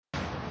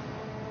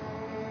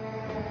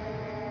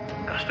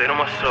Stay to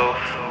myself.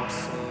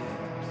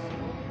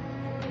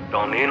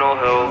 Don't need no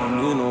help.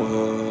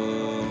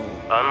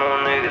 I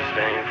know niggas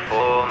they ain't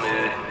for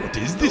me. What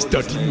is this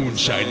dirty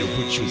moonshine of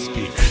which you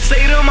speak?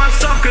 Stay to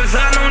myself cause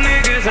I know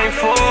niggas ain't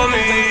for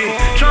me.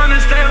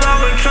 Tryna stay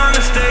low and tryna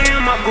stay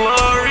in my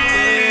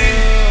glory.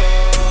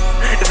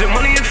 Is it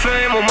money and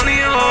fame or money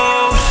and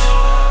hoes?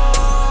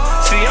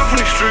 See, I'm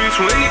from the streets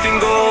where anything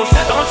goes.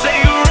 Don't say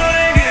you run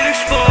and get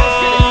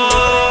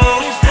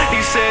exposed. He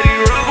said he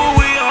real, but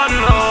we all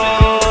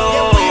know.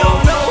 Yeah, we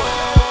all know.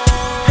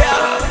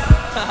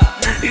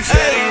 He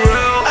said he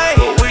real,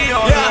 but we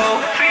all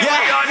know.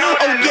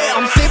 Oh yeah,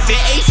 I'm sipping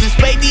aces,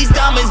 spade these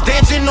diamonds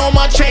dancing on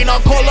my chain. I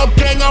call up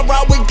gang, I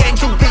ride with gang,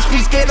 so bitch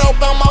please get up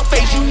on my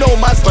face. You know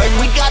my slang,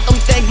 we got them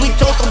things, we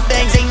told some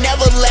things, ain't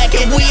never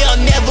lacking. We'll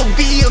never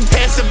be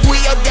impassive, we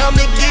are down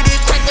to get it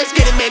crack. Let's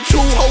get it, man.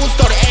 Two hoes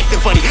started acting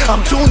funny.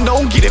 I'm too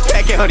known, get it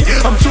packing, honey.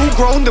 I'm too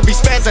grown to be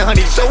spazzing,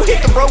 honey. So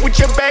hit the road with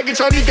your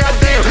baggage, honey.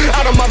 Goddamn,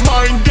 out of my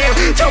mind, damn.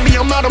 Tell me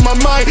I'm out of my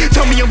mind.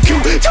 Tell me I'm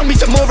cute. Tell me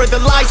some more of the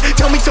lies.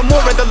 Tell me some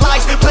more of the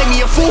lies. Play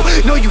me a fool.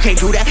 No, you can't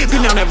do that.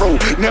 Been down that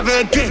road, never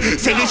again.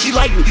 Say that she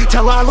like me,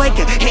 tell her I like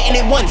her. Hitting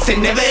it once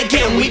and never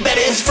again. We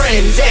better as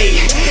friends,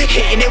 ayy.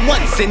 Hitting it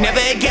once and never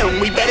again.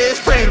 We better as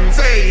friends,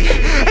 ayy.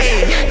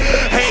 Hey,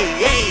 hey,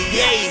 hey,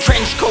 hey.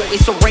 Trench coat,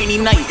 it's a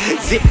rainy night.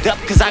 Zipped up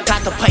cause I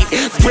got the pipe.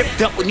 Ripped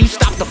up when you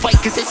stop the fight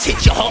cause it's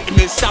hit your heart and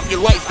then stop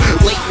your life.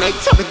 Late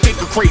nights, I've been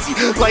thinking crazy.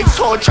 Life's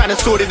hard trying to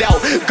sort it out.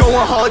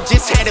 Going hard,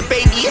 just had a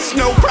baby. It's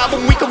no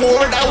problem, we can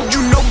war it out.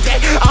 You know that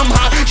I'm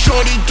hot,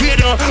 shorty,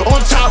 get her on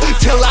top.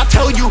 Till I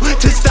tell you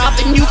to stop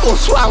and you gon'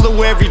 swallow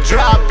every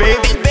drop,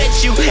 baby. Bet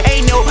you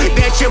ain't know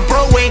that your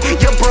bro ain't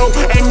your bro.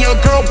 And your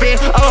girl been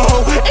a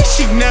hoe and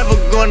she never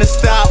gonna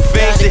stop.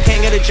 Face it,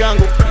 king of the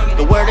jungle,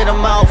 the word of the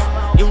mouth.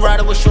 You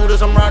riding with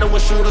shooters, I'm riding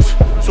with shooters.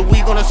 So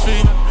we gonna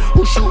see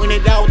who's shooting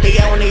it out. They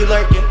out when they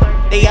lurking.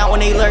 They out when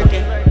they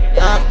lurking.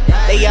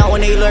 They out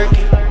when they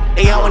lurking.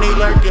 They out when they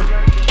lurking.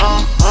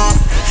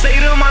 Stay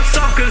to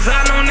myself cause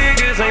I know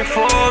niggas ain't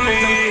for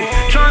me.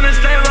 Tryna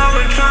stay low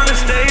and tryna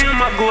stay in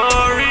my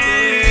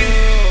glory.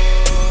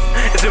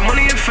 Is it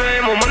money and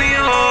fame or money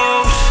and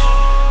hoes?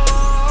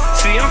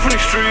 See, I'm from the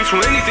streets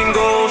where anything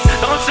goes.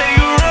 Don't say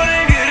you run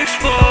and get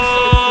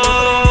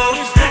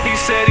exposed. He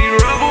said he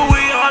real, but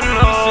we all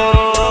know.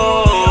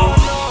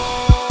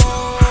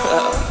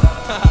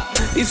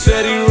 He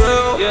said he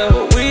real, yeah,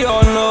 but we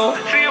all know.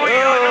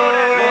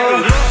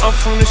 I'm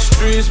from the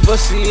streets, but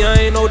see,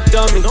 I ain't no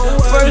dummy.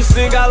 First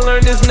thing I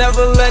learned is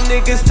never let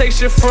niggas take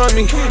shit from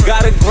me.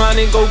 Gotta grind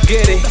and go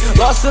get it.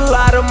 Lost a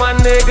lot of my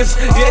niggas.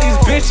 Yeah, these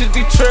bitches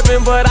be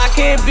tripping, but I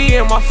can't be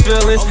in my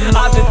feelings.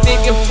 I've been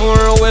thinking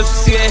foreign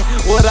whips, yeah,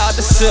 without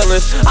the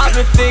ceilings. I've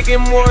been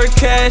thinking more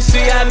cash,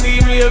 see, I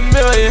need me $1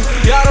 million.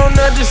 Y'all don't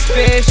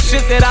understand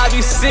shit that I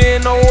be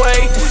seeing, no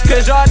way.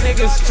 Cause y'all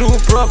niggas too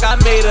broke, I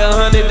made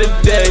 100 a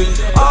day.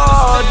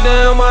 Oh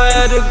damn, I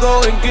had to go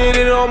and get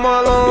it on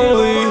my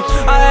lonely.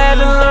 I had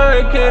to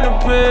learn, can't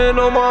depend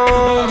on my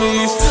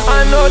homies.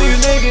 I know these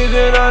niggas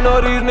and I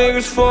know these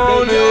niggas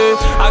phony.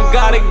 I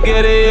gotta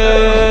get it,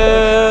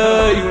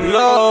 yeah, you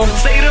know.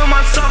 Stay to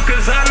myself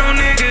cause I know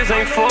niggas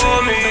ain't for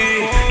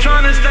me.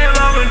 Tryna stay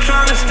low and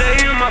tryna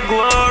stay in my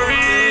glory.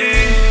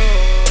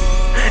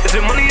 Is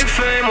it money and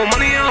fame or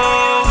money and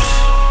hoes?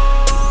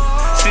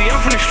 See, I'm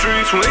from the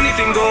streets where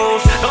anything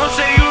goes. Don't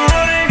say you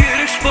run and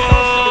get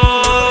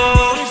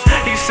exposed.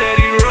 He said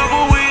he real,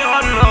 but we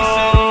all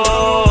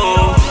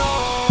know.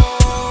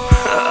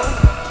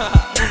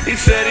 He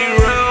said he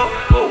real,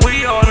 but